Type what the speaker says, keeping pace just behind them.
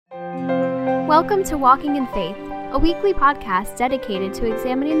Welcome to Walking in Faith, a weekly podcast dedicated to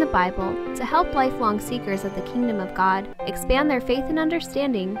examining the Bible to help lifelong seekers of the kingdom of God expand their faith and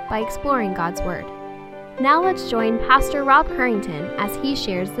understanding by exploring God's Word. Now let's join Pastor Rob Harrington as he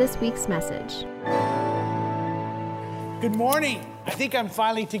shares this week's message. Good morning. I think I'm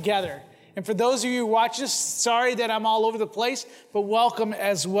finally together. And for those of you who watch this, sorry that I'm all over the place, but welcome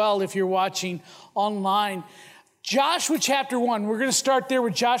as well if you're watching online. Joshua chapter 1. We're going to start there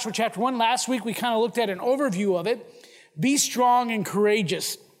with Joshua chapter 1. Last week we kind of looked at an overview of it. Be strong and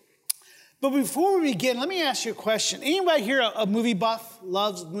courageous. But before we begin, let me ask you a question. Anybody here a movie buff?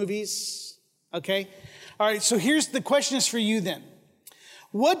 Loves movies? Okay. All right. So here's the question is for you then.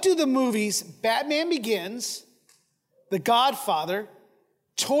 What do the movies Batman Begins, The Godfather,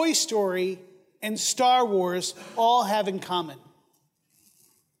 Toy Story, and Star Wars all have in common?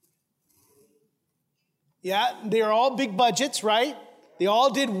 Yeah, they're all big budgets, right? They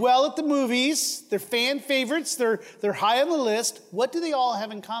all did well at the movies. They're fan favorites. They're high on the list. What do they all have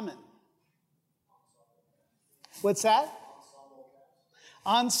in common? What's that?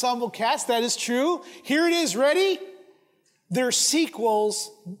 Ensemble cast. That is true. Here it is. Ready? Their sequels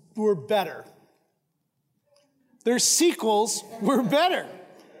were better. Their sequels were better.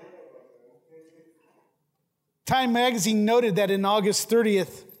 Time magazine noted that in August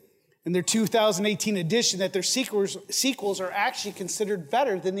 30th, in their 2018 edition, that their sequels are actually considered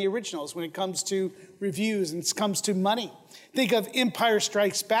better than the originals when it comes to reviews and it comes to money. Think of Empire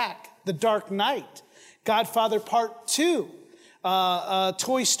Strikes Back, The Dark Knight, Godfather Part 2,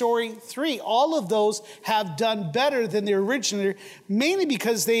 Toy Story 3. All of those have done better than the original, mainly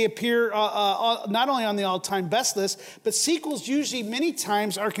because they appear not only on the all-time best list, but sequels usually many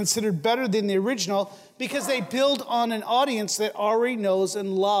times are considered better than the original because they build on an audience that already knows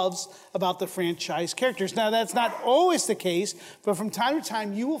and loves about the franchise characters. Now, that's not always the case, but from time to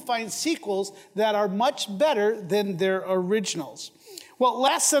time, you will find sequels that are much better than their originals. Well,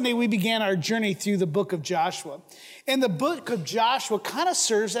 last Sunday, we began our journey through the book of Joshua. And the book of Joshua kind of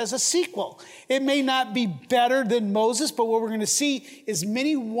serves as a sequel. It may not be better than Moses, but what we're going to see is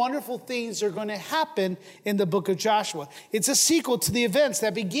many wonderful things are going to happen in the book of Joshua. It's a sequel to the events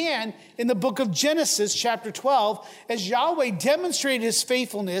that began in the book of Genesis, chapter 12, as Yahweh demonstrated his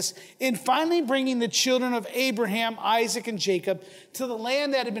faithfulness in finally bringing the children of Abraham, Isaac, and Jacob to the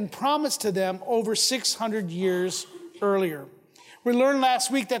land that had been promised to them over 600 years earlier. We learned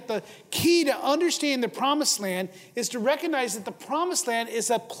last week that the key to understanding the promised land is to recognize that the promised land is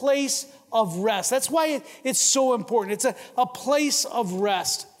a place of rest. That's why it's so important. It's a place of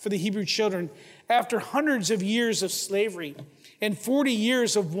rest for the Hebrew children after hundreds of years of slavery and 40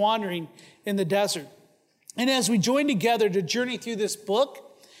 years of wandering in the desert. And as we join together to journey through this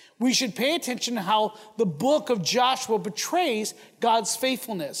book, we should pay attention to how the book of Joshua portrays God's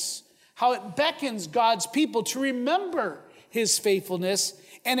faithfulness, how it beckons God's people to remember his faithfulness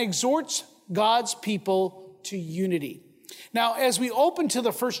and exhorts God's people to unity. Now, as we open to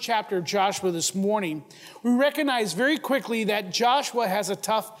the first chapter of Joshua this morning, we recognize very quickly that Joshua has a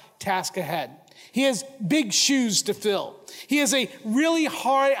tough task ahead. He has big shoes to fill. He has a really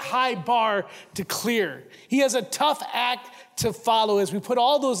high bar to clear. He has a tough act to follow as we put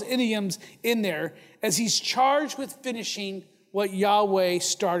all those idioms in there as he's charged with finishing what Yahweh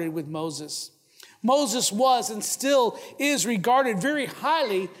started with Moses. Moses was and still is regarded very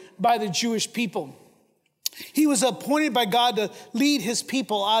highly by the Jewish people. He was appointed by God to lead his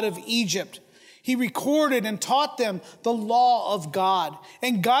people out of Egypt. He recorded and taught them the law of God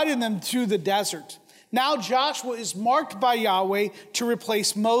and guided them through the desert. Now Joshua is marked by Yahweh to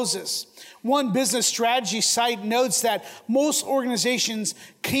replace Moses. One business strategy site notes that most organizations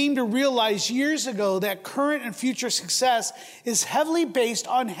came to realize years ago that current and future success is heavily based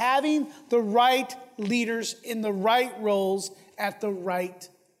on having the right leaders in the right roles at the right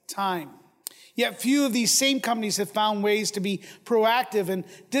time. Yet few of these same companies have found ways to be proactive and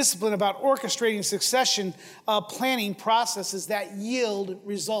disciplined about orchestrating succession planning processes that yield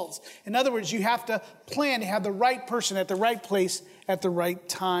results. In other words, you have to plan to have the right person at the right place at the right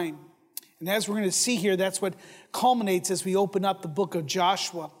time. And as we're going to see here, that's what culminates as we open up the book of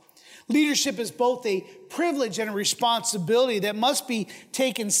Joshua. Leadership is both a privilege and a responsibility that must be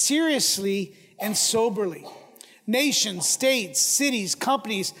taken seriously and soberly. Nations, states, cities,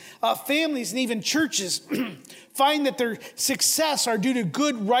 companies, families, and even churches find that their success are due to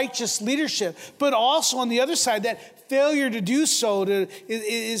good, righteous leadership. But also on the other side, that failure to do so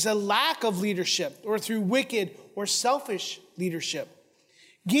is a lack of leadership or through wicked or selfish leadership.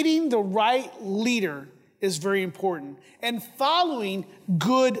 Getting the right leader is very important. And following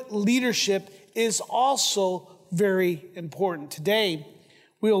good leadership is also very important. Today,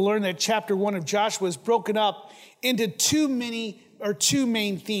 we'll learn that chapter 1 of Joshua is broken up into two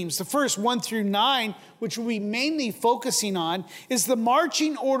main themes. The first, 1 through 9, which we'll be mainly focusing on, is the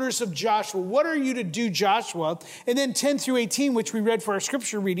marching orders of Joshua. What are you to do, Joshua? And then 10 through 18, which we read for our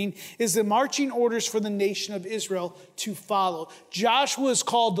scripture reading, is the marching orders for the nation of Israel to follow. Joshua is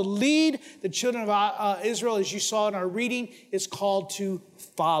called to lead. The children of Israel, as you saw in our reading, is called to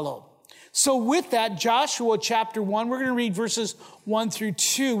follow. So with that, Joshua chapter 1, we're going to read verses 1 through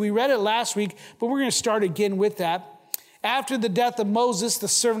 2. We read it last week, but we're going to start again with that. After the death of Moses, the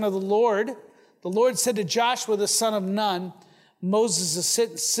servant of the Lord said to Joshua, the son of Nun, Moses'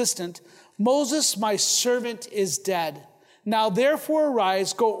 assistant, Moses, my servant, is dead. Now therefore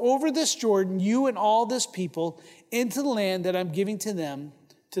arise, go over this Jordan, you and all this people, into the land that I'm giving to them,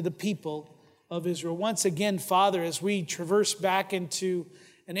 to the people of Israel. Once again, Father, as we traverse back into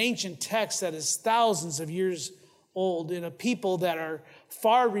an ancient text that is thousands of years old, in a people that are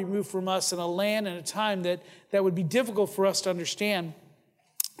far removed from us, in a land and a time that would be difficult for us to understand.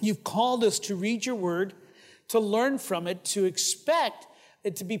 You've called us to read your word, to learn from it, to expect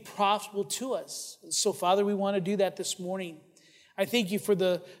it to be profitable to us. So, Father, we want to do that this morning. I thank you for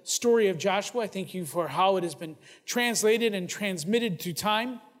the story of Joshua. I thank you for how it has been translated and transmitted through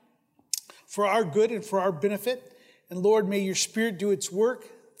time for our good and for our benefit. And Lord, may your Spirit do its work,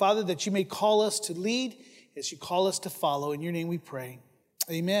 Father, that you may call us to lead as you call us to follow. In your name we pray.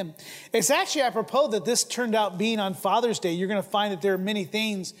 Amen. It's actually apropos that this turned out being on Father's Day. You're going to find that there are many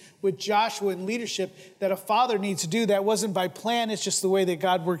things with Joshua and leadership that a father needs to do. That wasn't by plan. It's just the way that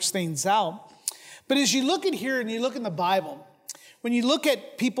God works things out. But as you look at here and you look in the Bible, when you look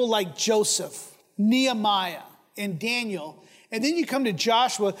at people like Joseph, Nehemiah, and Daniel, and then you come to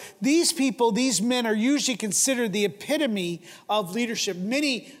Joshua, these people, these men are usually considered the epitome of leadership.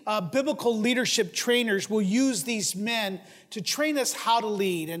 Many biblical leadership trainers will use these men to train us how to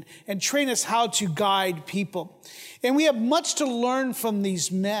lead and train us how to guide people. And we have much to learn from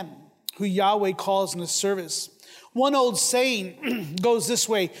these men who Yahweh calls in his service. One old saying goes this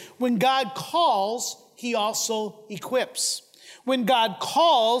way: when God calls, he also equips. When God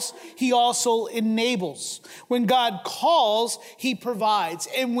calls, he also enables. When God calls, he provides.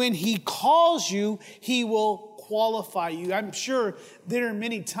 And when he calls you, he will qualify you. I'm sure there are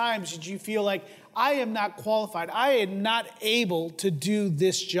many times that you feel like, I am not qualified. I am not able to do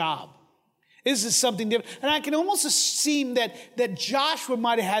this job. This is something different. And I can almost assume that Joshua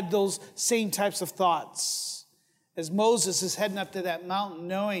might have had those same types of thoughts. As Moses is heading up to that mountain,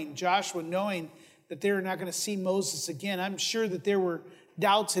 knowing that they were not going to see Moses again. I'm sure that there were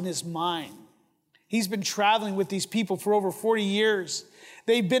doubts in his mind. He's been traveling with these people for over 40 years.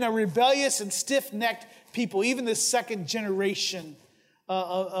 They've been a rebellious and stiff-necked people, even the second generation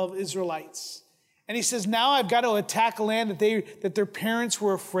of Israelites. And he says, now I've got to attack a land that their parents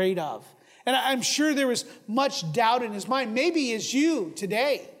were afraid of. And I'm sure there was much doubt in his mind. Maybe as you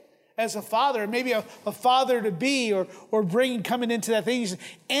today, as a father, maybe a father-to-be or coming into that thing. You say,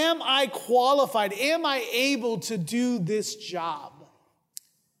 am I qualified? Am I able to do this job?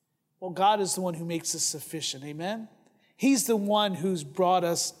 Well, God is the one who makes us sufficient. Amen? He's the one who's brought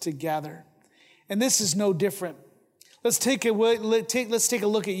us together. And this is no different. Let's take a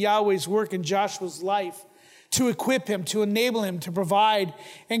look at Yahweh's work in Joshua's life to equip him, to enable him, to provide,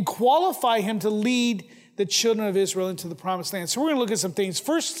 and qualify him to lead the children of Israel into the promised land. So we're going to look at some things.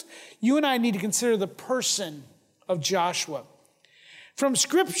 First, you and I need to consider the person of Joshua. From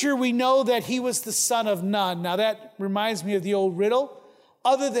Scripture, we know that he was the son of Nun. Now that reminds me of the old riddle.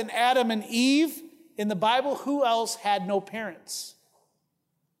 Other than Adam and Eve in the Bible, who else had no parents?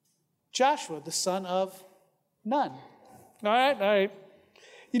 Joshua, the son of Nun. All right.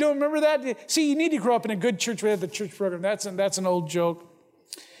 You don't remember that? See, you need to grow up in a good church where they have the church program. That's an old joke.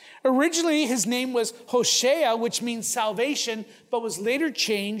 Originally, his name was Hoshea, which means salvation, but was later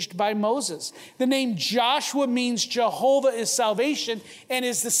changed by Moses. The name Joshua means Jehovah is salvation and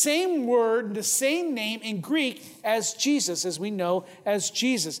is the same word, the same name in Greek as Jesus, as we know as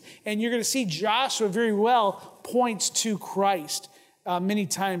Jesus. And you're going to see Joshua very well points to Christ many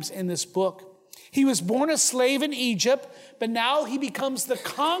times in this book. He was born a slave in Egypt, but now he becomes the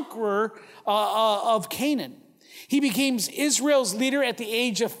conqueror of Canaan. He became Israel's leader at the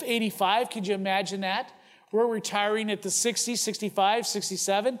age of 85. Could you imagine that? We're retiring at the 60, 65,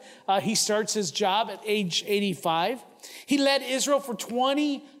 67. He starts his job at age 85. He led Israel for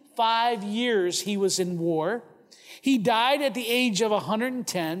 25 years. He was in war. He died at the age of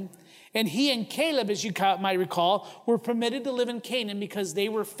 110. And he and Caleb, as you might recall, were permitted to live in Canaan because they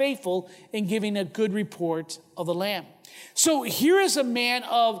were faithful in giving a good report of the land. So here is a man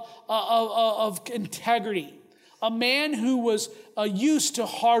of integrity. A man who was used to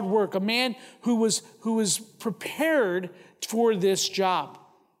hard work, a man who was prepared for this job.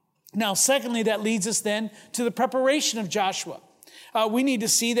 Now, secondly, that leads us then to the preparation of Joshua. We need to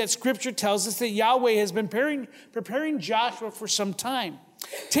see that Scripture tells us that Yahweh has been preparing Joshua for some time.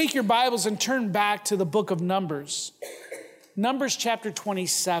 Take your Bibles and turn back to the book of Numbers. Numbers chapter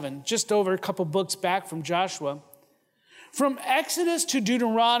 27, just over a couple books back from Joshua. From Exodus to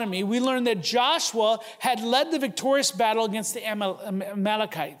Deuteronomy, we learn that Joshua had led the victorious battle against the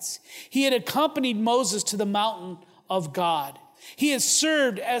Amalekites. He had accompanied Moses to the mountain of God. He has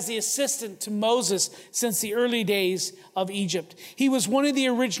served as the assistant to Moses since the early days of Egypt. He was one of the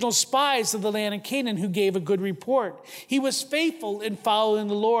original spies of the land of Canaan who gave a good report. He was faithful in following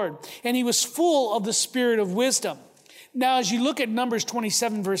the Lord, and he was full of the spirit of wisdom. Now, as you look at Numbers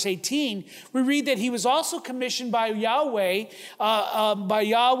 27, verse 18, we read that he was also commissioned by Yahweh,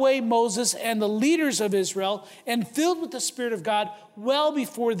 Moses, and the leaders of Israel, and filled with the Spirit of God well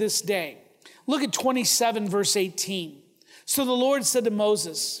before this day. Look at 27, verse 18. So the Lord said to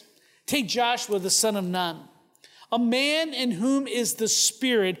Moses, "Take Joshua, the son of Nun, a man in whom is the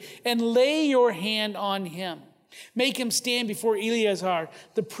Spirit, and lay your hand on him. Make him stand before Eleazar,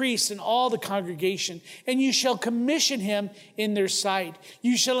 the priest, and all the congregation, and you shall commission him in their sight.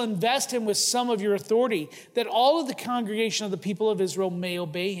 You shall invest him with some of your authority, that all of the congregation of the people of Israel may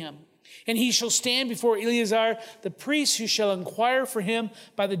obey him. And he shall stand before Eleazar, the priest, who shall inquire for him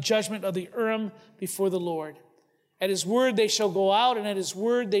by the judgment of the Urim before the Lord. At his word they shall go out, and at his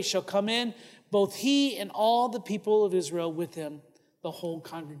word they shall come in, both he and all the people of Israel with him, the whole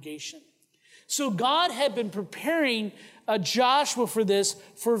congregation." So God had been preparing Joshua for this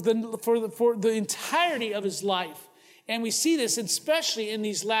for the entirety of his life. And we see this especially in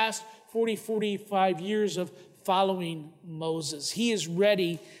these last 45 years of following Moses. He is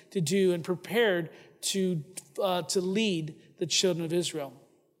ready to do and prepared to lead the children of Israel.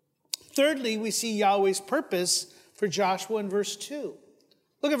 Thirdly, we see Yahweh's purpose for Joshua in verse 2.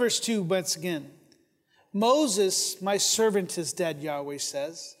 Look at verse 2 once again. "Moses, my servant, is dead," Yahweh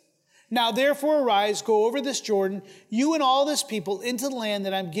says. "Now therefore arise, go over this Jordan, you and all this people, into the land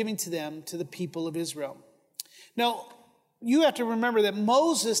that I'm giving to them, to the people of Israel." Now, you have to remember that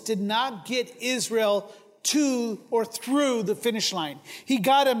Moses did not get Israel to or through the finish line. He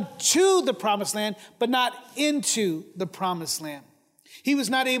got them to the promised land, but not into the promised land. He was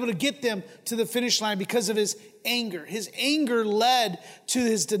not able to get them to the finish line because of his anger. His anger led to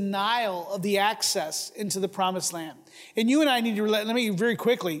his denial of the access into the promised land. And you and I need to, let me very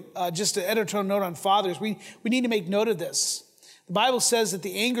quickly, just an editorial note on fathers, we need to make note of this. The Bible says that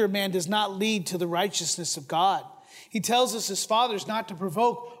the anger of man does not lead to the righteousness of God. He tells us as fathers not to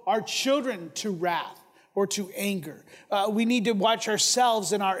provoke our children to wrath or to anger. We need to watch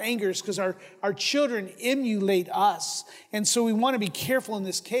ourselves and our angers because our children emulate us. And so we want to be careful in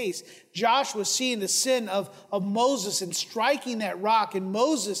this case. Joshua seeing the sin of Moses and striking that rock, and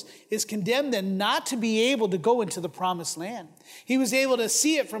Moses is condemned then not to be able to go into the promised land. He was able to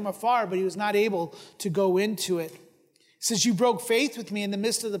see it from afar, but he was not able to go into it. He says, "You broke faith with me in the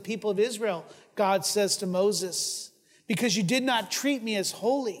midst of the people of Israel," God says to Moses, "because you did not treat me as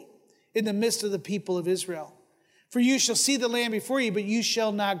holy in the midst of the people of Israel. For you shall see the land before you, but you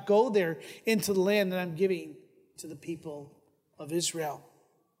shall not go there into the land that I'm giving to the people of Israel."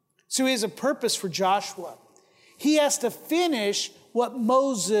 So he has a purpose for Joshua. He has to finish what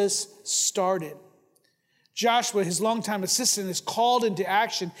Moses started. Joshua, his longtime assistant, is called into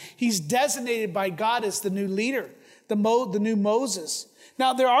action. He's designated by God as the new leader, the new Moses.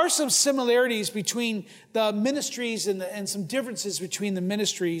 Now, there are some similarities between the ministries and some differences between the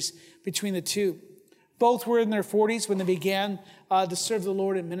ministries between the two. Both were in their 40s when they began to serve the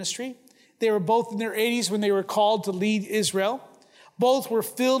Lord in ministry. They were both in their 80s when they were called to lead Israel. Both were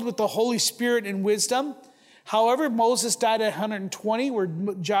filled with the Holy Spirit and wisdom. However, Moses died at 120, where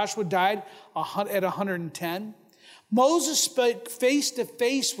Joshua died at 110. Moses spoke face to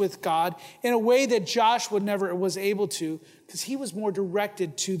face with God in a way that Joshua never was able to, because he was more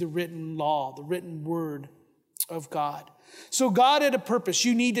directed to the written law, the written word of God. So God had a purpose.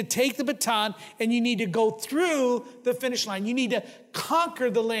 You need to take the baton and you need to go through the finish line. You need to conquer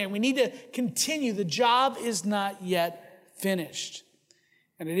the land. We need to continue. The job is not yet finished.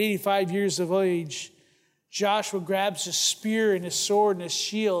 And at 85 years of age, Joshua grabs his spear and his sword and his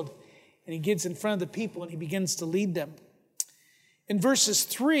shield, and he gets in front of the people and he begins to lead them. In verses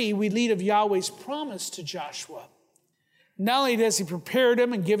 3, we read of Yahweh's promise to Joshua. Not only has he prepared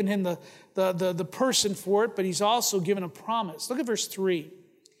him and given him the person for it, but he's also given a promise. Look at verse 3.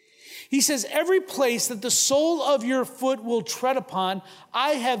 He says, "Every place that the sole of your foot will tread upon,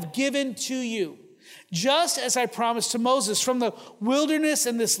 I have given to you." just as I promised to Moses, from the wilderness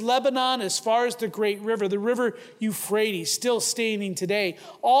and this Lebanon as far as the great river, the river Euphrates, still standing today,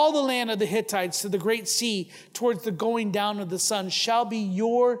 all the land of the Hittites to the great sea towards the going down of the sun shall be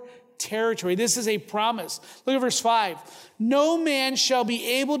your territory. This is a promise. Look at verse 5. No man shall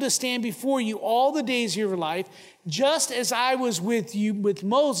be able to stand before you all the days of your life. Just as I was with you, with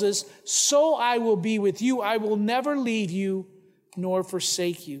Moses, so I will be with you. I will never leave you nor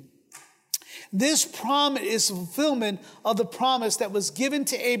forsake you. This promise is fulfillment of the promise that was given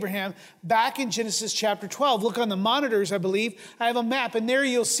to Abraham back in Genesis chapter 12. Look on the monitors, I believe. I have a map, and there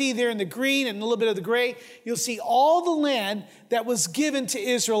you'll see there in the green and a little bit of the gray, you'll see all the land that was given to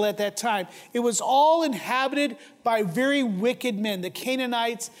Israel at that time. It was all inhabited by very wicked men, the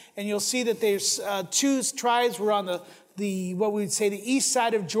Canaanites, and you'll see that there's two tribes were on the what we would say the east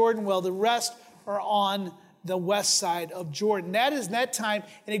side of Jordan, while the rest are on the west side of Jordan. That is that time,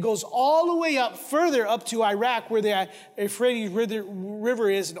 and it goes all the way up, further up to Iraq, where the Euphrates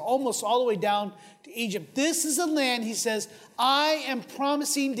River is, and almost all the way down to Egypt. This is a land, he says, I am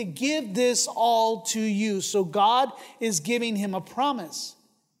promising to give this all to you. So God is giving him a promise.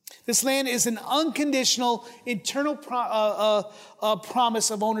 This land is an unconditional, eternal promise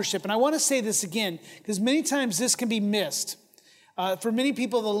of ownership. And I want to say this again, because many times this can be missed. For many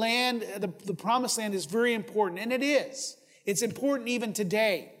people, the land, the promised land is very important, and it is. It's important even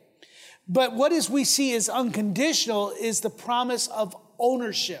today. But what we see is unconditional is the promise of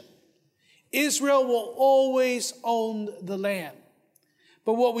ownership. Israel will always own the land.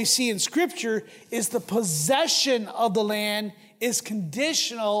 But what we see in Scripture is the possession of the land is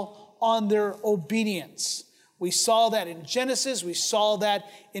conditional on their obedience. We saw that in Genesis, we saw that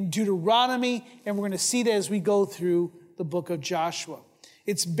in Deuteronomy, and we're going to see that as we go through the book of Joshua.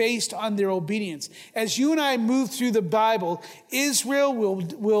 It's based on their obedience. As you and I move through the Bible, Israel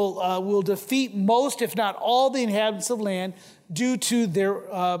will defeat most, if not all, the inhabitants of land due to their.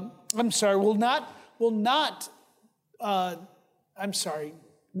 Will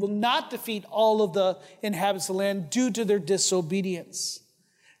not defeat all of the inhabitants of the land due to their disobedience.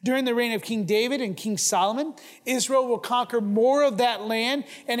 During the reign of King David and King Solomon, Israel will conquer more of that land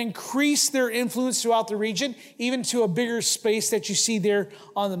and increase their influence throughout the region, even to a bigger space that you see there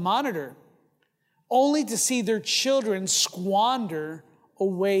on the monitor, only to see their children squander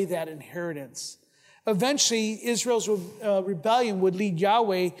away that inheritance. Eventually, Israel's rebellion would lead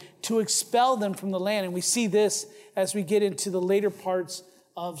Yahweh to expel them from the land. And we see this as we get into the later parts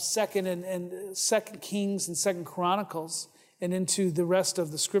of 2 Kings and 2 Chronicles. And into the rest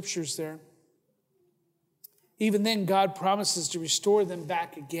of the scriptures there. Even then, God promises to restore them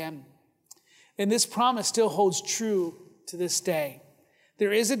back again. And this promise still holds true to this day.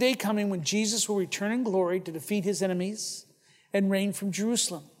 There is a day coming when Jesus will return in glory to defeat his enemies and reign from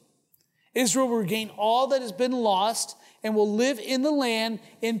Jerusalem. Israel will regain all that has been lost and will live in the land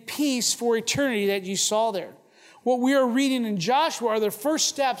in peace for eternity that you saw there. What we are reading in Joshua are the first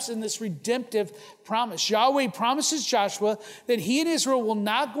steps in this redemptive promise. Yahweh promises Joshua that he and Israel will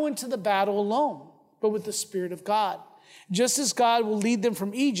not go into the battle alone, but with the Spirit of God. Just as God will lead them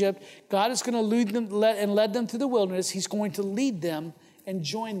from Egypt, God is going to lead them and led them through the wilderness. He's going to lead them and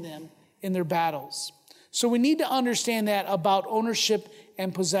join them in their battles. So we need to understand that about ownership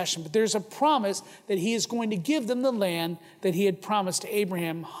and possession. But there's a promise that he is going to give them the land that he had promised to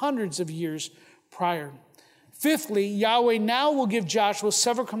Abraham hundreds of years prior. Fifthly, Yahweh now will give Joshua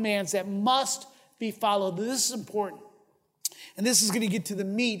several commands that must be followed. This is important. And this is going to get to the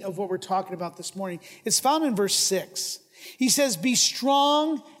meat of what we're talking about this morning. It's found in verse 6. He says, be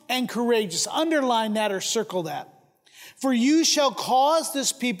strong and courageous. Underline that or circle that. For you shall cause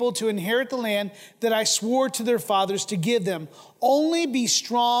this people to inherit the land that I swore to their fathers to give them. Only be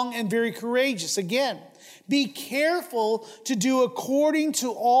strong and very courageous. Again, be careful to do according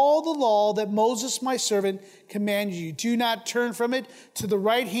to all the law that Moses, my servant, commanded you. Do not turn from it to the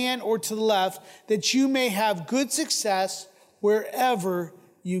right hand or to the left, that you may have good success wherever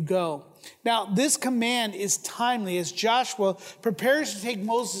you go. Now, this command is timely as Joshua prepares to take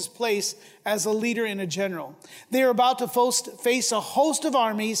Moses' place as a leader and a general. They are about to face a host of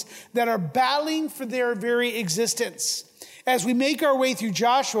armies that are battling for their very existence. As we make our way through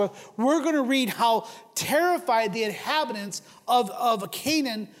Joshua, we're going to read how terrified the inhabitants of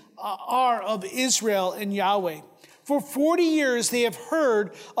Canaan are of Israel and Yahweh. For 40 years, they have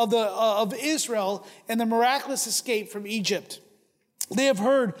heard of Israel and the miraculous escape from Egypt. They have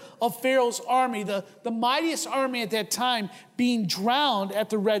heard of Pharaoh's army, the mightiest army at that time, being drowned at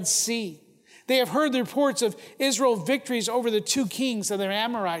the Red Sea. They have heard the reports of Israel's victories over the two kings of the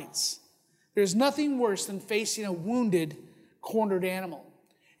Amorites. There's nothing worse than facing a wounded, cornered animal.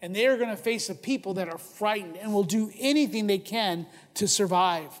 And they are going to face a people that are frightened and will do anything they can to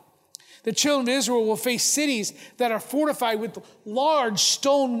survive. The children of Israel will face cities that are fortified with large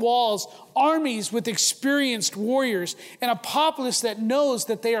stone walls, armies with experienced warriors, and a populace that knows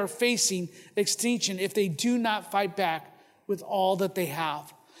that they are facing extinction if they do not fight back with all that they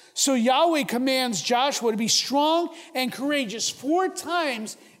have. So Yahweh commands Joshua to be strong and courageous 4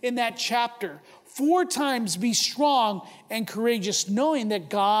 times in that chapter. 4 times be strong and courageous, knowing that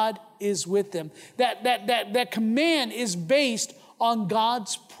God is with them. That command is based on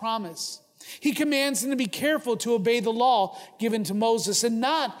God's promise. He commands them to be careful to obey the law given to Moses and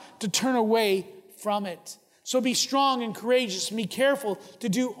not to turn away from it. So be strong and courageous and be careful to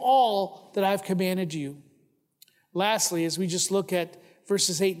do all that I've commanded you. Lastly, as we just look at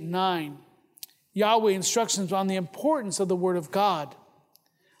verses 8 and 9, Yahweh instructs us on the importance of the word of God.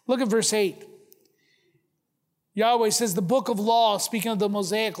 Look at verse 8. Yahweh says, the book of law, speaking of the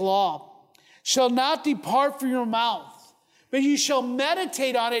Mosaic law, shall not depart from your mouth, but you shall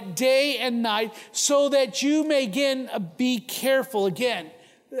meditate on it day and night, so that you may again be careful. Again,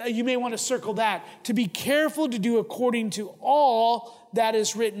 you may want to circle that. To be careful to do according to all that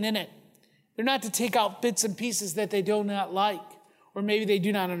is written in it. They're not to take out bits and pieces that they do not like, or maybe they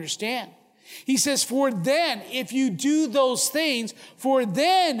do not understand. He says, for then, if you do those things, for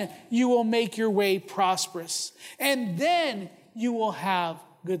then you will make your way prosperous, and then you will have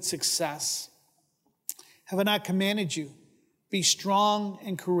good success. Have I not commanded you? Be strong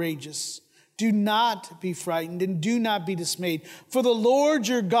and courageous. Do not be frightened and do not be dismayed, for the Lord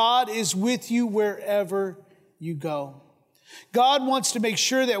your God is with you wherever you go. God wants to make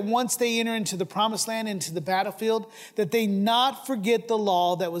sure that once they enter into the promised land, into the battlefield, that they not forget the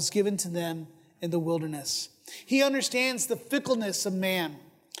law that was given to them in the wilderness. He understands the fickleness of man,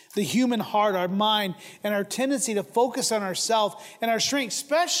 the human heart, our mind, and our tendency to focus on ourselves and our strength,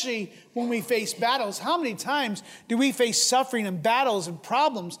 especially when we face battles. How many times do we face suffering and battles and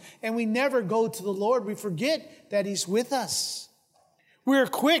problems, and we never go to the Lord? We forget that He's with us. We're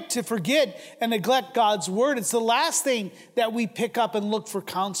quick to forget and neglect God's word. It's the last thing that we pick up and look for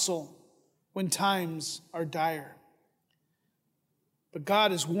counsel when times are dire. But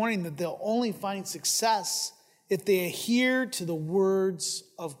God is warning that they'll only find success if they adhere to the words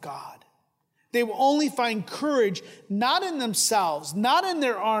of God. They will only find courage not in themselves, not in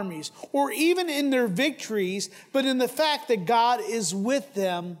their armies, or even in their victories, but in the fact that God is with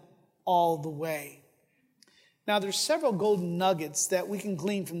them all the way. Now, there's several golden nuggets that we can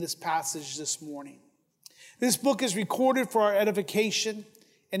glean from this passage this morning. This book is recorded for our edification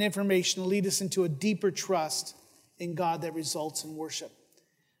and information to lead us into a deeper trust in God that results in worship.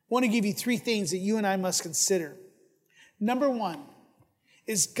 I want to give you 3 things that you and I must consider. Number 1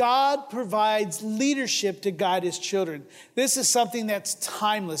 is God provides leadership to guide His children. This is something that's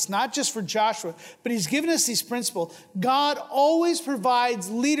timeless, not just for Joshua, but He's given us these principles. God always provides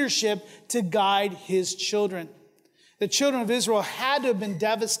leadership to guide His children. The children of Israel had to have been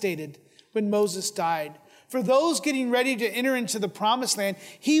devastated when Moses died. For those getting ready to enter into the promised land,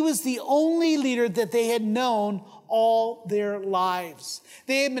 he was the only leader that they had known all their lives.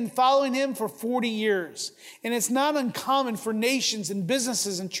 They had been following him for 40 years. And it's not uncommon for nations and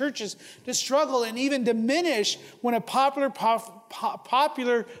businesses and churches to struggle and even diminish when a popular,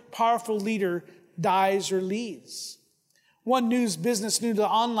 powerful leader dies or leaves. One Business News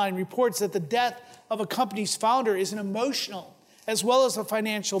Online reports that the death of a company's founder is an emotional as well as a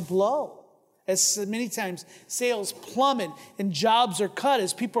financial blow, as many times sales plummet and jobs are cut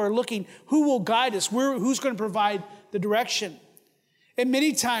as people are looking, who will guide us? Who's going to provide the direction? And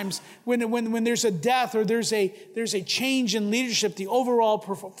many times when there's a death or there's a change in leadership, the overall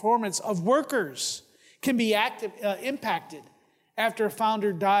performance of workers can be impacted after a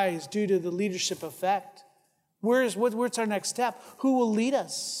founder dies due to the leadership effect. What's our next step? Who will lead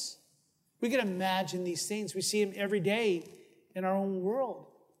us? We can imagine these things. We see them every day in our own world.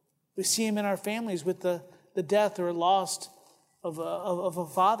 We see them in our families with the death or loss of a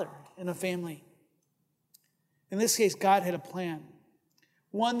father in a family. In this case, God had a plan,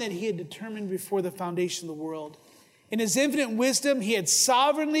 one that He had determined before the foundation of the world. In His infinite wisdom, He had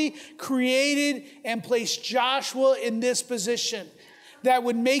sovereignly created and placed Joshua in this position that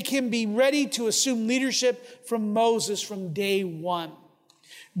would make him be ready to assume leadership from Moses from day one.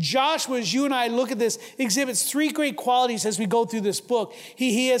 Joshua, as you and I look at this, exhibits 3 great qualities as we go through this book.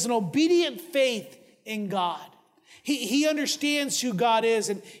 He has an obedient faith in God. He understands who God is,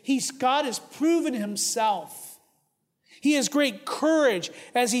 and God has proven Himself. He has great courage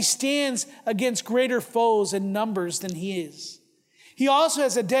as he stands against greater foes in numbers than he is. He also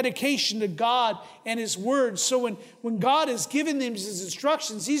has a dedication to God and his word. So when God has given them his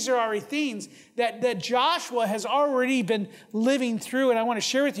instructions, these are already things that Joshua has already been living through. And I want to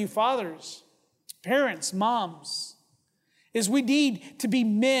share with you, fathers, parents, moms, is we need to be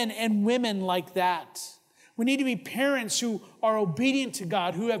men and women like that. We need to be parents who are obedient to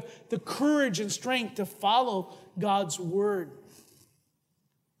God, who have the courage and strength to follow God's word.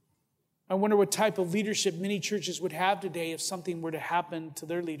 I wonder what type of leadership many churches would have today if something were to happen to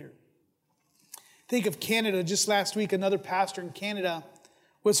their leader. Think of Canada. Just last week, another pastor in Canada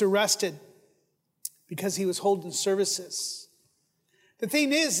was arrested because he was holding services. The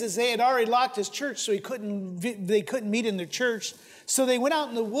thing is they had already locked his church, so they couldn't meet in their church. So they went out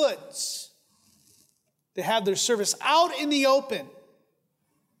in the woods to have their service out in the open.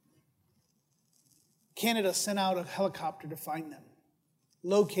 Canada sent out a helicopter to find them,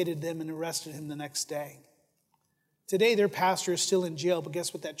 located them, and arrested him the next day. Today, their pastor is still in jail, but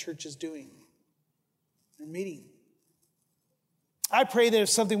guess what that church is doing? They're meeting. I pray that if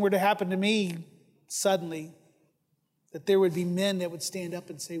something were to happen to me suddenly, that there would be men that would stand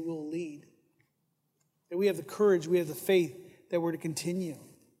up and say, we'll lead. That we have the courage, we have the faith that we're to continue.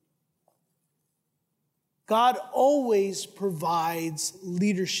 God always provides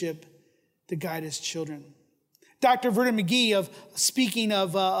leadership to guide his children. Dr. Vernon McGee, speaking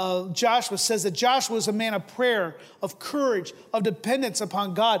of Joshua, says that Joshua is a man of prayer, of courage, of dependence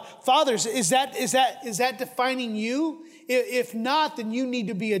upon God. Fathers, is that defining you? If not, then you need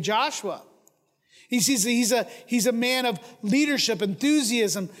to be a Joshua. He's a man of leadership,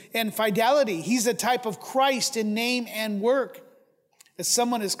 enthusiasm, and fidelity. He's a type of Christ in name and work. As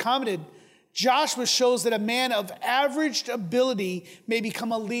someone has commented, Joshua shows that a man of average ability may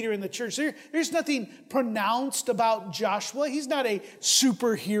become a leader in the church. There's nothing pronounced about Joshua. He's not a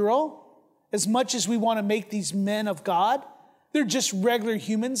superhero as much as we want to make these men of God. They're just regular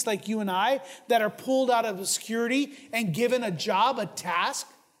humans like you and I that are pulled out of obscurity and given a job, a task.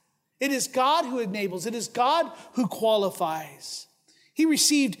 It is God who enables. It is God who qualifies. He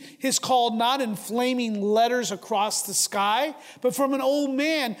received his call not in flaming letters across the sky, but from an old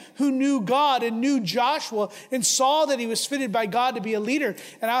man who knew God and knew Joshua and saw that he was fitted by God to be a leader.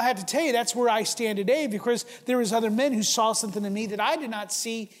 And I'll have to tell you, that's where I stand today, because there was other men who saw something in me that I did not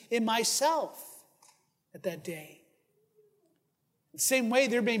see in myself at that day. The same way,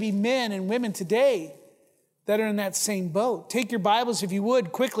 there may be men and women today that are in that same boat. Take your Bibles, if you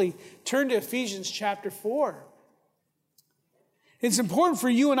would, quickly. Turn to Ephesians chapter 4. It's important for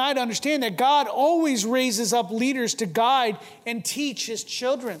you and I to understand that God always raises up leaders to guide and teach his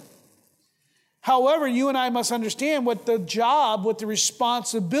children. However, you and I must understand what the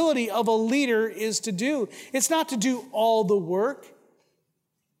responsibility of a leader is to do. It's not to do all the work.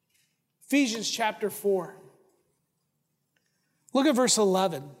 Ephesians chapter 4. Look at verse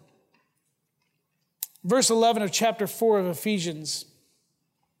 11. Verse 11 of chapter 4 of Ephesians.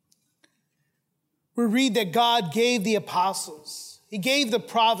 We read that God gave the apostles. He gave the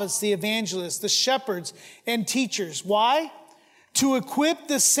prophets, the evangelists, the shepherds, and teachers. Why? To equip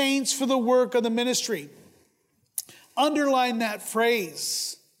the saints for the work of the ministry. Underline that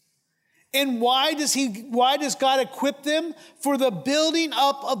phrase. And why does God equip them? For the building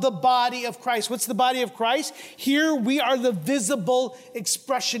up of the body of Christ. What's the body of Christ? Here we are the visible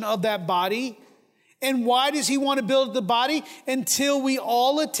expression of that body. And why does he want to build the body? Until we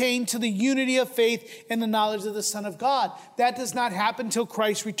all attain to the unity of faith and the knowledge of the Son of God. That does not happen until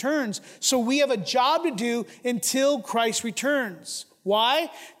Christ returns. So we have a job to do until Christ returns.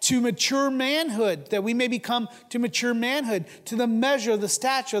 Why? To mature manhood, that we may become to mature manhood, to the measure of the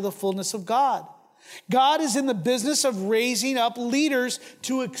stature of the fullness of God. God is in the business of raising up leaders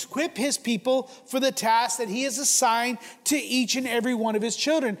to equip his people for the task that he has assigned to each and every one of his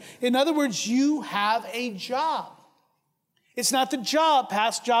children. In other words, you have a job. It's not the job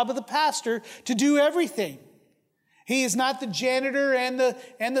of the pastor to do everything. He is not the janitor and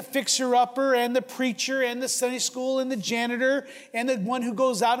the fixer-upper and the preacher and the Sunday school and the janitor and the one who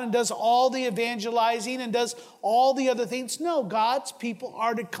goes out and does all the evangelizing and does all the other things. No, God's people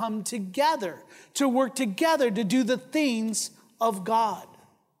are to come together, to work together, to do the things of God.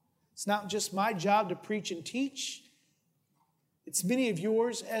 It's not just my job to preach and teach. It's many of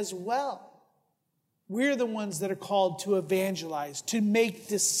yours as well. We're the ones that are called to evangelize, to make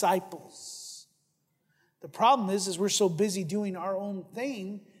disciples. The problem is we're so busy doing our own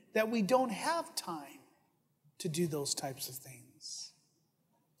thing that we don't have time to do those types of things.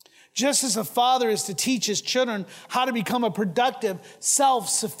 Just as a father is to teach his children how to become a productive,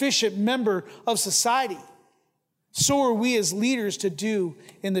 self-sufficient member of society, so are we as leaders to do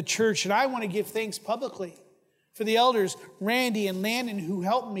in the church. And I want to give thanks publicly for the elders, Randy and Landon, who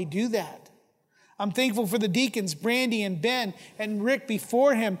helped me do that. I'm thankful for the deacons, Brandy and Ben and Rick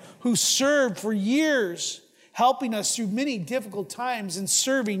before him, who served for years, helping us through many difficult times and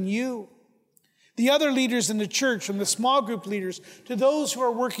serving you. The other leaders in the church, from the small group leaders to those who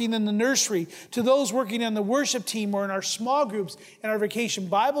are working in the nursery, to those working on the worship team or in our small groups, in our vacation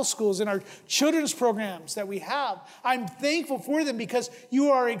Bible schools, in our children's programs that we have. I'm thankful for them because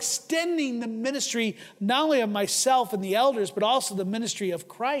you are extending the ministry not only of myself and the elders, but also the ministry of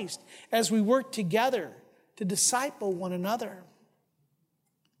Christ as we work together to disciple one another.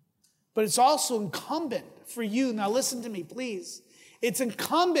 But it's also incumbent for you. Now listen to me, please. It's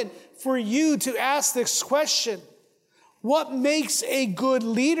incumbent for you to ask this question. What makes a good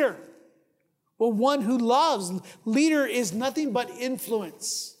leader? Well, one who loves. Leader is nothing but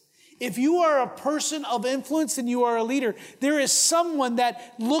influence. If you are a person of influence and you are a leader, there is someone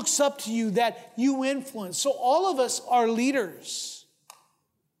that looks up to you that you influence. So all of us are leaders.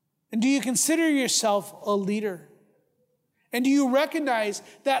 And do you consider yourself a leader? And do you recognize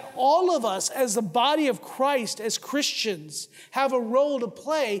that all of us as the body of Christ, as Christians, have a role to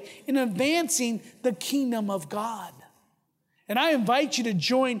play in advancing the kingdom of God? And I invite you to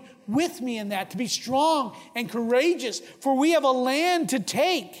join with me in that, to be strong and courageous, for we have a land to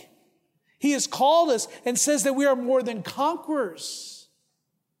take. He has called us and says that we are more than conquerors.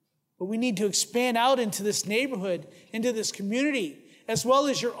 But we need to expand out into this neighborhood, into this community, as well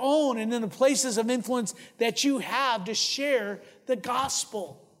as your own and in the places of influence that you have to share the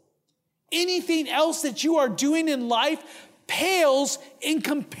gospel. Anything else that you are doing in life pales in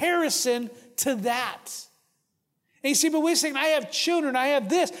comparison to that. And you say, but wait a second, I have children, I have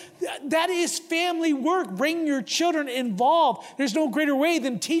this. That is family work. Bring your children involved. There's no greater way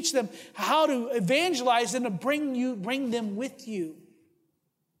than teach them how to evangelize and to bring them with you.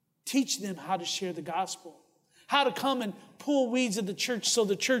 Teach them how to share the gospel. How to come and pull weeds at the church so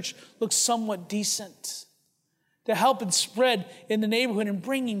the church looks somewhat decent. To help and spread in the neighborhood and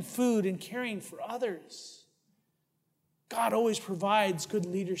bringing food and caring for others. God always provides good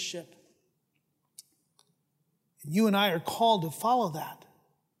leadership. You and I are called to follow that.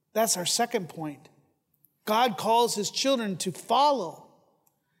 That's our second point. God calls his children to follow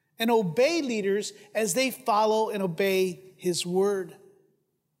and obey leaders as they follow and obey his word.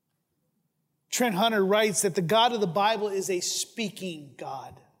 Trent Hunter writes that the God of the Bible is a speaking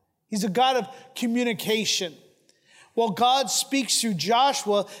God. He's a God of communication. While God speaks through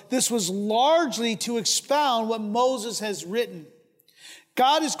Joshua, this was largely to expound what Moses has written.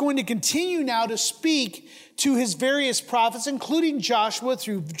 God is going to continue now to speak to his various prophets, including Joshua,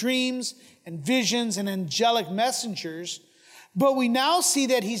 through dreams and visions and angelic messengers. But we now see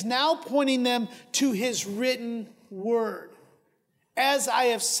that he's now pointing them to his written word. As I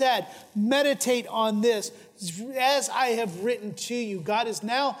have said, meditate on this. As I have written to you. God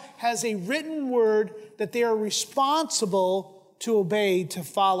now has a written word that they are responsible to obey, to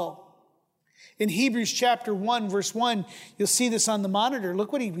follow. In Hebrews chapter 1, verse 1, you'll see this on the monitor.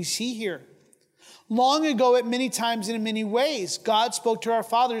 Look what we see here. Long ago, at many times and in many ways, God spoke to our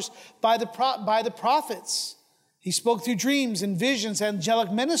fathers by the prophets. He spoke through dreams and visions,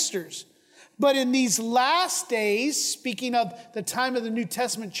 angelic ministers. But in these last days, speaking of the time of the New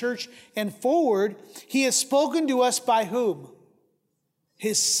Testament church and forward, he has spoken to us by whom?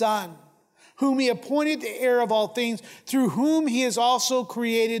 His Son, whom he appointed the heir of all things, through whom he has also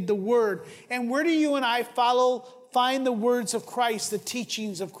created the Word. And where do you and I find the words of Christ, the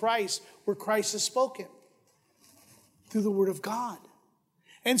teachings of Christ, where Christ is spoken? Through the Word of God.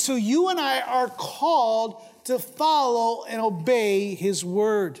 And so you and I are called to follow and obey his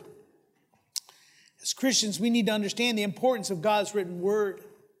Word. As Christians, we need to understand the importance of God's written word.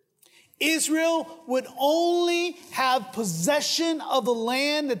 Israel would only have possession of the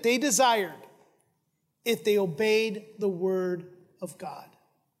land that they desired if they obeyed the word of God.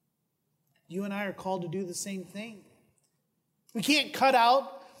 You and I are called to do the same thing. We can't cut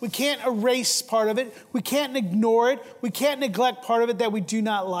out, we can't erase part of it, we can't ignore it, we can't neglect part of it that we do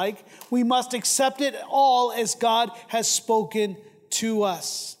not like. We must accept it all as God has spoken to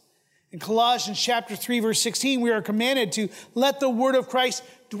us. In Colossians chapter 3, verse 16, we are commanded to let the word of Christ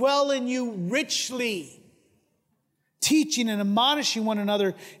dwell in you richly, teaching and admonishing one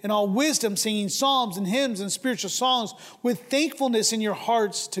another in all wisdom, singing psalms and hymns and spiritual songs with thankfulness in your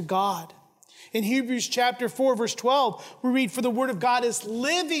hearts to God. In Hebrews chapter 4, verse 12, we read, for the word of God is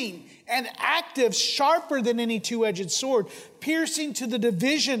living and active, sharper than any two-edged sword, piercing to the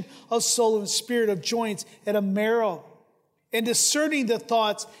division of soul and spirit, of joints and of marrow, and discerning the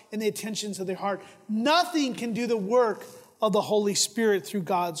thoughts and the intentions of their heart. Nothing can do the work of the Holy Spirit through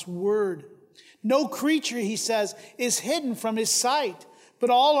God's word. No creature, he says, is hidden from his sight, but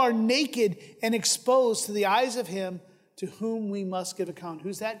all are naked and exposed to the eyes of him to whom we must give account.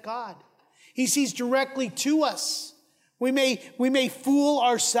 Who's that? God. He sees directly to us. We may fool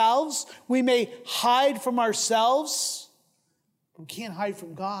ourselves. We may hide from ourselves. But we can't hide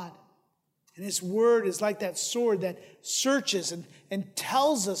from God. And his word is like that sword that searches and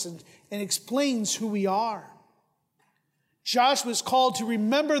tells us and explains who we are. Joshua is called to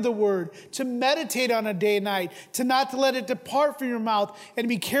remember the word, to meditate on it day and night, to not to let it depart from your mouth, and to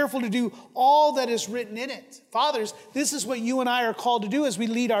be careful to do all that is written in it. Fathers, this is what you and I are called to do as we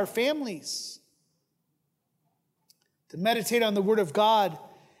lead our families. To meditate on the word of God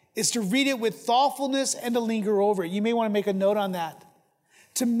is to read it with thoughtfulness and to linger over it. You may want to make a note on that.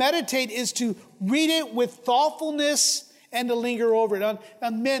 To meditate is to read it with thoughtfulness and to linger over it. On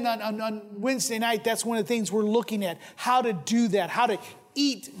Wednesday night, that's one of the things we're looking at. How to do that. How to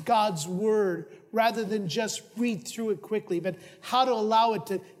eat God's word rather than just read through it quickly. But how to allow it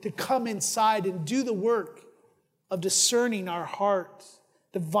to come inside and do the work of discerning our heart.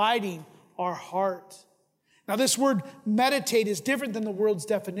 Dividing our heart. Now this word meditate is different than the world's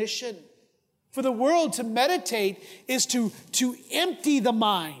definition. For the world, to meditate is to empty the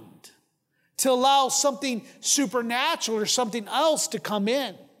mind. To allow something supernatural or something else to come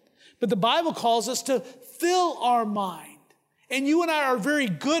in. But the Bible calls us to fill our mind. And you and I are very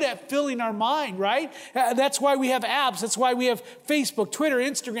good at filling our mind, right? That's why we have apps. That's why we have Facebook, Twitter,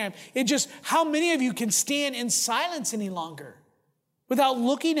 Instagram. How many of you can stand in silence any longer without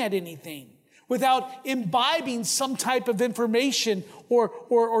looking at anything, without imbibing some type of information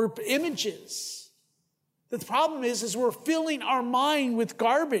or images? The problem is we're filling our mind with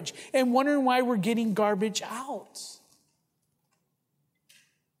garbage and wondering why we're getting garbage out.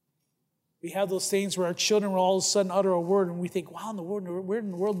 We have those things where our children will all of a sudden utter a word and we think, wow, where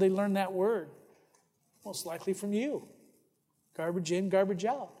in the world did they learn that word? Most likely from you. Garbage in, garbage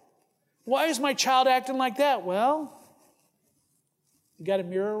out. Why is my child acting like that? Well, you got a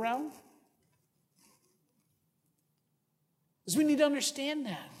mirror around? Because we need to understand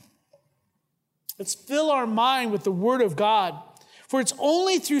that. Let's fill our mind with the Word of God. For it's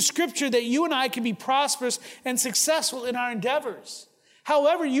only through Scripture that you and I can be prosperous and successful in our endeavors.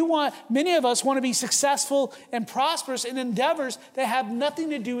 However, many of us want to be successful and prosperous in endeavors that have nothing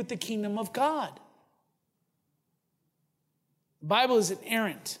to do with the kingdom of God. The Bible is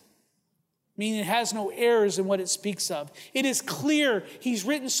inerrant, meaning it has no errors in what it speaks of. It is clear. He's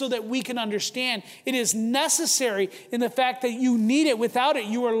written so that we can understand. It is necessary in the fact that you need it. Without it,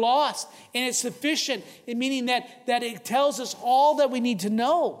 you are lost. And it's sufficient, meaning that it tells us all that we need to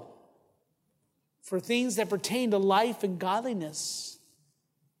know for things that pertain to life and godliness.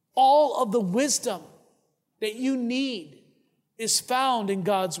 All of the wisdom that you need is found in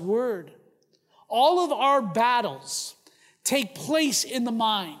God's word. All of our battles take place in the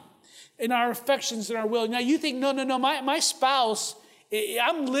mind, in our affections and our will. Now you think, no, my spouse,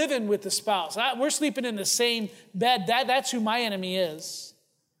 I'm living with the spouse. We're sleeping in the same bed. That's who my enemy is.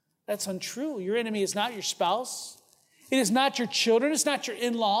 That's untrue. Your enemy is not your spouse. It is not your children. It's not your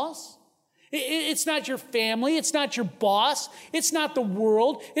in-laws. It's not your family. It's not your boss. It's not the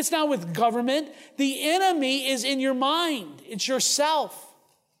world. It's not with government. The enemy is in your mind. It's yourself.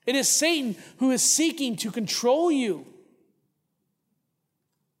 It is Satan who is seeking to control you.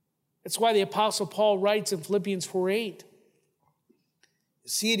 That's why the Apostle Paul writes in Philippians 4:8. You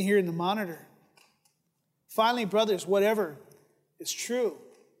see it here in the monitor. Finally, brothers, whatever is true,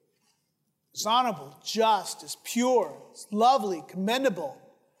 is honorable, just, is pure, is lovely, commendable.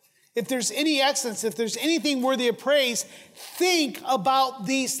 If there's any excellence, if there's anything worthy of praise, think about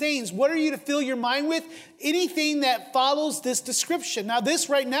these things. What are you to fill your mind with? Anything that follows this description. Now, this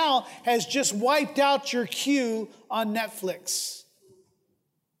right now has just wiped out your queue on Netflix.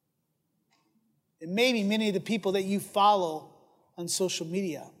 And maybe many of the people that you follow on social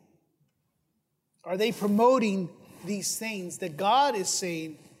media. Are they promoting these things that God is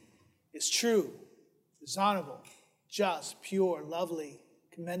saying is true, is honorable, just, pure, lovely,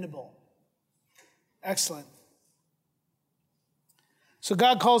 commendable? Excellent. So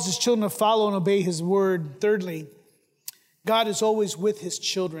God calls his children to follow and obey his word. Thirdly, God is always with his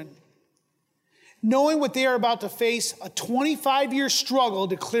children. Knowing what they are about to face, a 25-year struggle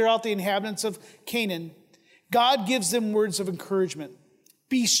to clear out the inhabitants of Canaan, God gives them words of encouragement.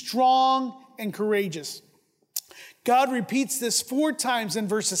 Be strong and courageous. God repeats this 4 times in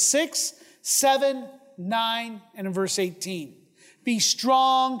verses 6, 7, 9, and in verse 18. Be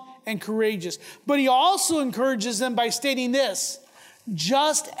strong and courageous. But he also encourages them by stating this,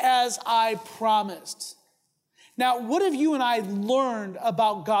 just as I promised. Now, what have you and I learned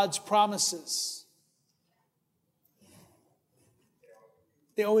about God's promises?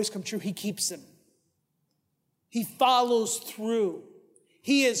 They always come true. He keeps them. He follows through.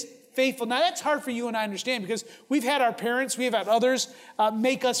 He is faithful. Now, that's hard for you and I to understand because we've had our parents, we've had others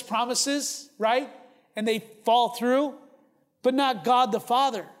make us promises, right? And they fall through, but not God the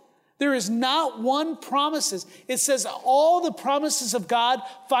Father. There is not one promises. It says all the promises of God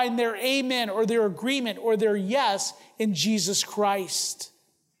find their amen or their agreement or their yes in Jesus Christ.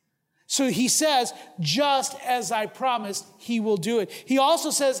 So he says, just as I promised, he will do it. He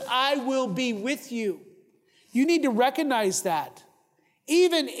also says, I will be with you. You need to recognize that.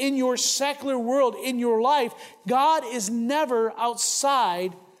 Even in your secular world, in your life, God is never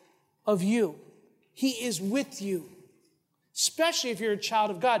outside of you. He is with you. Especially if you're a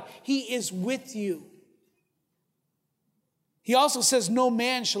child of God, he is with you. He also says, no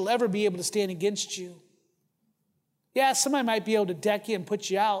man shall ever be able to stand against you. Yeah, somebody might be able to deck you and put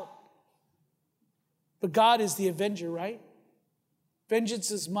you out. But God is the avenger, right? Vengeance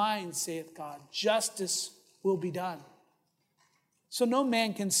is mine, saith God. Justice will be done. So no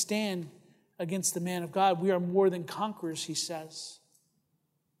man can stand against the man of God. We are more than conquerors, he says.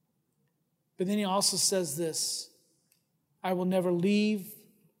 But then he also says this, I will never leave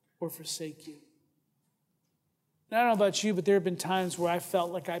or forsake you. And I don't know about you, but there have been times where I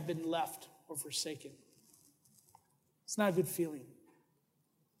felt like I've been left or forsaken. It's not a good feeling.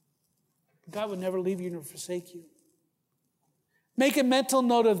 But God would never leave you nor forsake you. Make a mental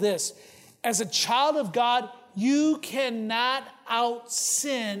note of this. As a child of God, you cannot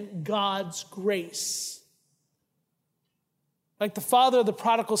out-sin God's grace. Like the father of the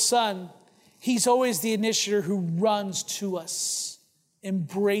prodigal son, he's always the initiator who runs to us,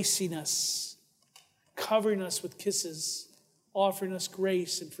 embracing us, covering us with kisses, offering us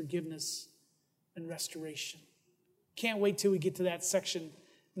grace and forgiveness and restoration. Can't wait till we get to that section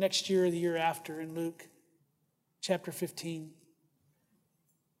next year or the year after in Luke chapter 15.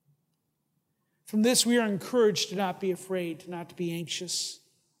 From this, we are encouraged to not be afraid, to not to be anxious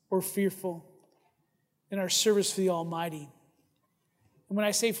or fearful in our service for the Almighty. And when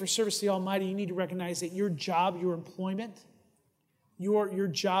I say for service to the Almighty, you need to recognize that your job, your employment, your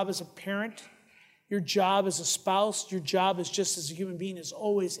job as a parent, your job as a spouse, your job as just as a human being is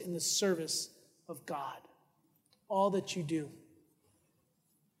always in the service of God. All that you do.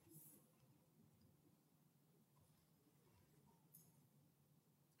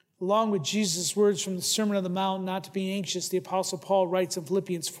 Along with Jesus' words from the Sermon on the Mount, not to be anxious, the Apostle Paul writes in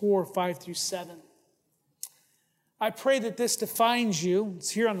Philippians 4, 5 through 7. I pray that this defines you.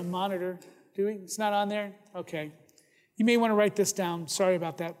 It's here on the monitor. Do we? It's not on there? Okay. You may want to write this down. Sorry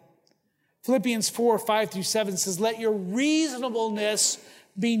about that. Philippians 4, 5 through 7 says, let your reasonableness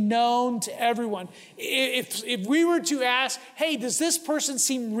be known to everyone. If we were to ask, hey, does this person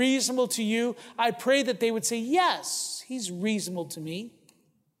seem reasonable to you? I pray that they would say, yes, he's reasonable to me.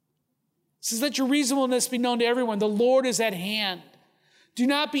 It says, let your reasonableness be known to everyone. The Lord is at hand. Do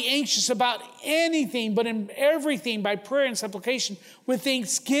not be anxious about anything, but in everything by prayer and supplication with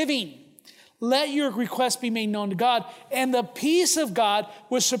thanksgiving. Let your requests be made known to God, and the peace of God,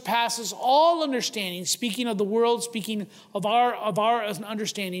 which surpasses all understanding, speaking of the world, speaking of our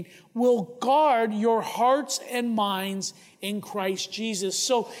understanding, will guard your hearts and minds in Christ Jesus.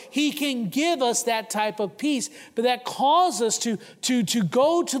 So he can give us that type of peace, but that calls us to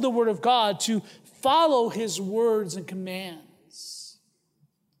go to the Word of God, to follow his words and commands.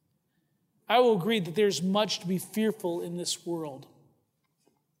 I will agree that there's much to be fearful in this world.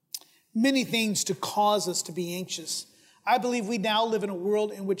 Many things to cause us to be anxious. I believe we now live in a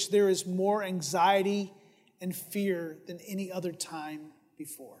world in which there is more anxiety and fear than any other time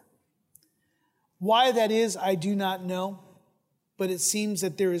before. Why that is, I do not know, but it seems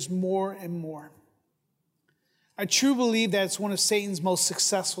that there is more and more. I truly believe that it's one of Satan's most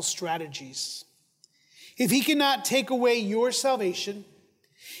successful strategies. If he cannot take away your salvation,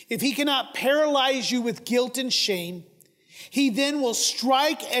 if he cannot paralyze you with guilt and shame, he then will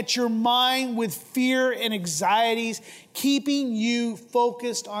strike at your mind with fear and anxieties, keeping you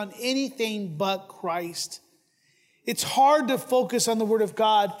focused on anything but Christ. It's hard to focus on the Word of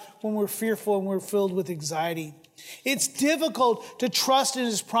God when we're fearful and we're filled with anxiety. It's difficult to trust in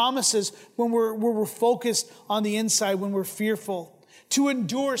his promises when we're focused on the inside, when we're fearful. To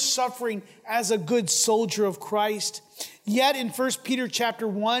endure suffering as a good soldier of Christ. Yet in 1 Peter chapter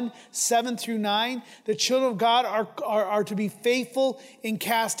 1, 7 through 9, the children of God are to be faithful in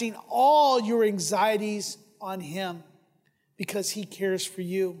casting all your anxieties on him because he cares for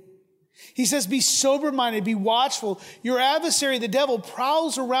you. He says, be sober-minded, be watchful. Your adversary, the devil,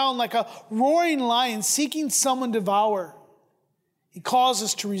 prowls around like a roaring lion seeking someone to devour. He calls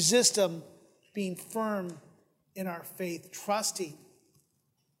us to resist him, being firm in our faith, trusting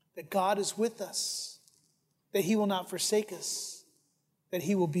that God is with us, that he will not forsake us, that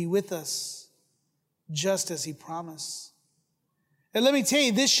he will be with us just as he promised. And let me tell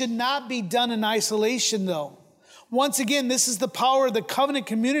you, this should not be done in isolation, though. Once again, this is the power of the covenant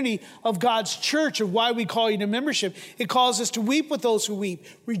community of God's church, of why we call you to membership. It calls us to weep with those who weep,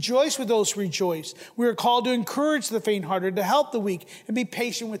 rejoice with those who rejoice. We are called to encourage the faint-hearted, to help the weak, and be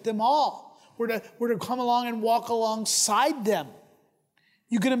patient with them all. We're to come along and walk alongside them.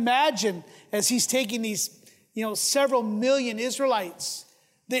 You can imagine as he's taking these, several million Israelites,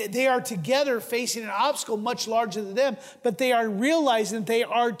 they are together facing an obstacle much larger than them, but they are realizing that they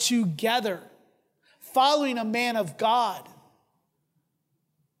are together, following a man of God,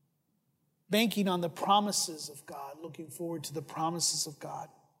 banking on the promises of God, looking forward to the promises of God.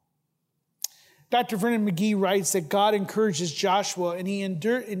 Dr. Vernon McGee writes that God encourages Joshua and he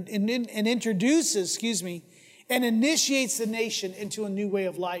introduces and initiates the nation into a new way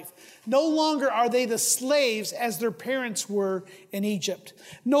of life. No longer are they the slaves as their parents were in Egypt.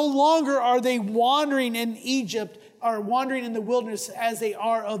 No longer are they wandering in Egypt or wandering in the wilderness as they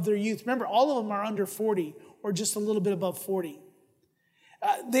are of their youth. Remember, all of them are under 40 or just a little bit above 40.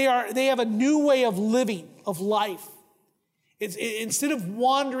 They have a new way of living, of life. Instead of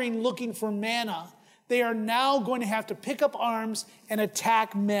wandering looking for manna, they are now going to have to pick up arms and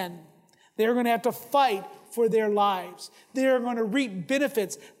attack men. They are going to have to fight for their lives. They are going to reap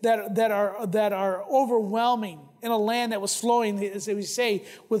benefits that are overwhelming in a land that was flowing, as we say,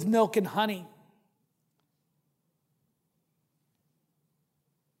 with milk and honey.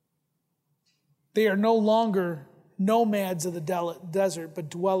 They are no longer nomads of the desert, but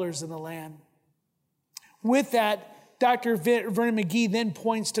dwellers in the land. With that, Dr. Vernon McGee then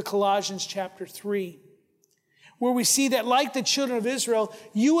points to Colossians chapter 3, where we see that like the children of Israel,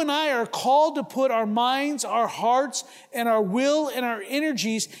 you and I are called to put our minds, our hearts, and our will and our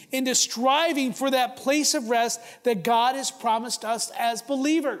energies into striving for that place of rest that God has promised us as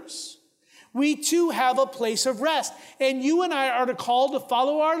believers. We too have a place of rest. And you and I are called to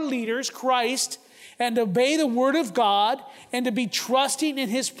follow our leaders, Christ, and to obey the word of God and to be trusting in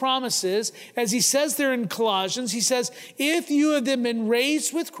his promises. As he says there in Colossians, he says, if you have been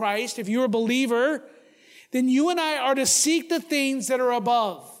raised with Christ, if you're a believer, then you and I are to seek the things that are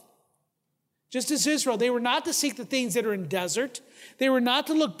above. Just as Israel, they were not to seek the things that are in desert. They were not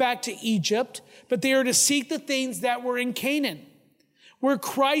to look back to Egypt, but they are to seek the things that were in Canaan, where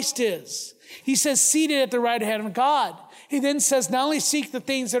Christ is. He says, seated at the right hand of God. He then says, not only seek the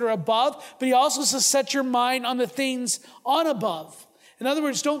things that are above, but he also says, set your mind on the things on above. In other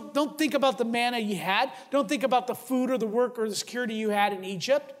words, don't think about the manna you had. Don't think about the food or the work or the security you had in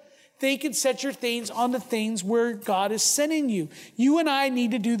Egypt. Think and set your things on the things where God is sending you. You and I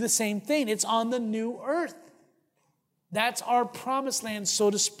need to do the same thing. It's on the new earth. That's our promised land, so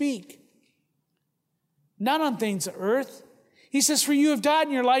to speak. Not on things of earth. He says, for you have died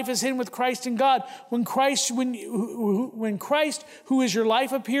and your life is hidden with Christ in God. When Christ, who is your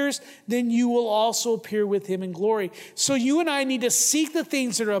life, appears, then you will also appear with him in glory. So you and I need to seek the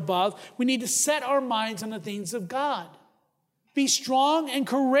things that are above. We need to set our minds on the things of God. Be strong and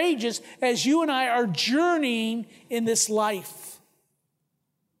courageous as you and I are journeying in this life.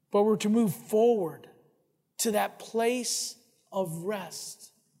 But we're to move forward to that place of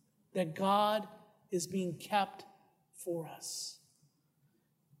rest that God is being kept for us.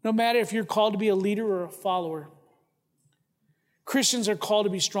 No matter if you're called to be a leader or a follower, Christians are called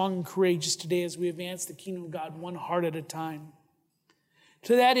to be strong and courageous today as we advance the kingdom of God one heart at a time.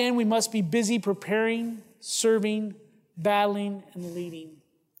 To that end, we must be busy preparing, serving, battling, and leading.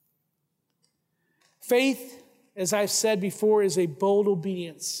 Faith, as I've said before, is a bold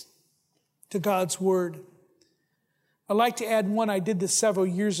obedience to God's word. I'd like to add one. I did this several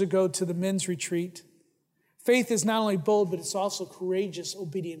years ago to the men's retreat. Faith is not only bold, but it's also courageous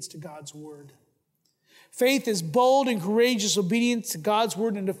obedience to God's word. Faith is bold and courageous obedience to God's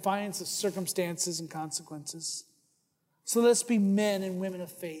word in defiance of circumstances and consequences. So let's be men and women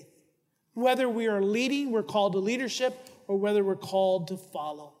of faith. Whether we are leading, we're called to leadership, or whether we're called to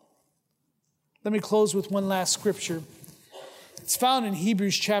follow. Let me close with one last scripture. It's found in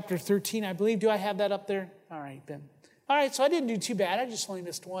Hebrews chapter 13, I believe. Do I have that up there? All right, Ben. All right, so I didn't do too bad. I just only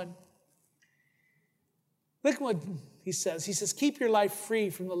missed one. Look at what he says. He says, keep your life free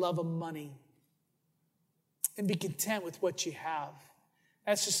from the love of money and be content with what you have.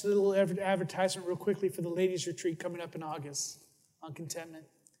 That's just a little advertisement real quickly for the ladies' retreat coming up in August on contentment.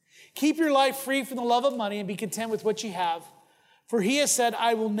 Keep your life free from the love of money and be content with what you have. For he has said,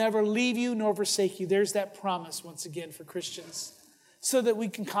 I will never leave you nor forsake you. There's that promise once again for Christians. So that we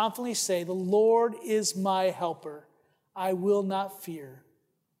can confidently say, the Lord is my helper. I will not fear.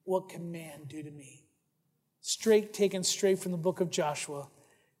 What can man do to me? Taken straight from the book of Joshua,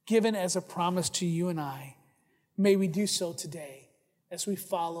 given as a promise to you and I. May we do so today as we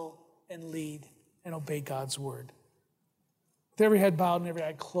follow and lead and obey God's word. With every head bowed and every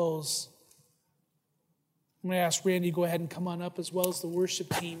eye closed, I'm going to ask Randy to go ahead and come on up as well as the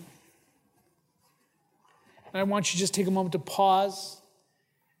worship team. And I want you to just take a moment to pause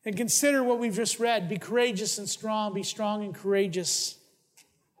and consider what we've just read. Be courageous and strong. Be strong and courageous.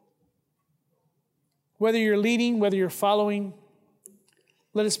 Whether you're leading, whether you're following,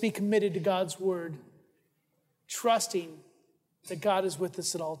 let us be committed to God's word, trusting that God is with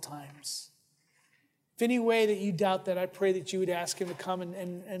us at all times. If any way that you doubt that, I pray that you would ask him to come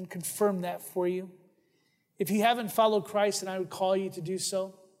and confirm that for you. If you haven't followed Christ, then I would call you to do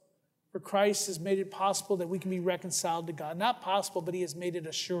so. For Christ has made it possible that we can be reconciled to God. Not possible, but he has made it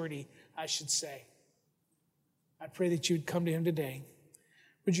a surety, I should say. I pray that you would come to him today.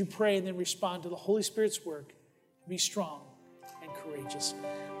 Would you pray and then respond to the Holy Spirit's work? Be strong and courageous.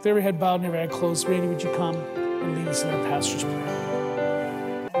 With every head bowed and every eye closed, Randy, would you come and lead us in our pastor's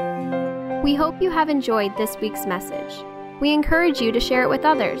prayer? We hope you have enjoyed this week's message. We encourage you to share it with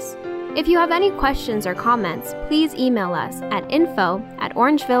others. If you have any questions or comments, please email us at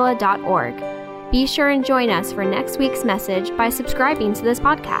info@orangevilla.org. Be sure and join us for next week's message by subscribing to this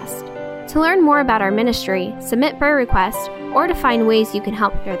podcast. To learn more about our ministry, submit prayer requests, or to find ways you can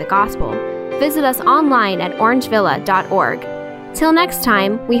help share the gospel, visit us online at orangevilla.org. Till next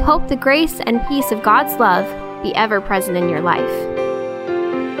time, we hope the grace and peace of God's love be ever present in your life.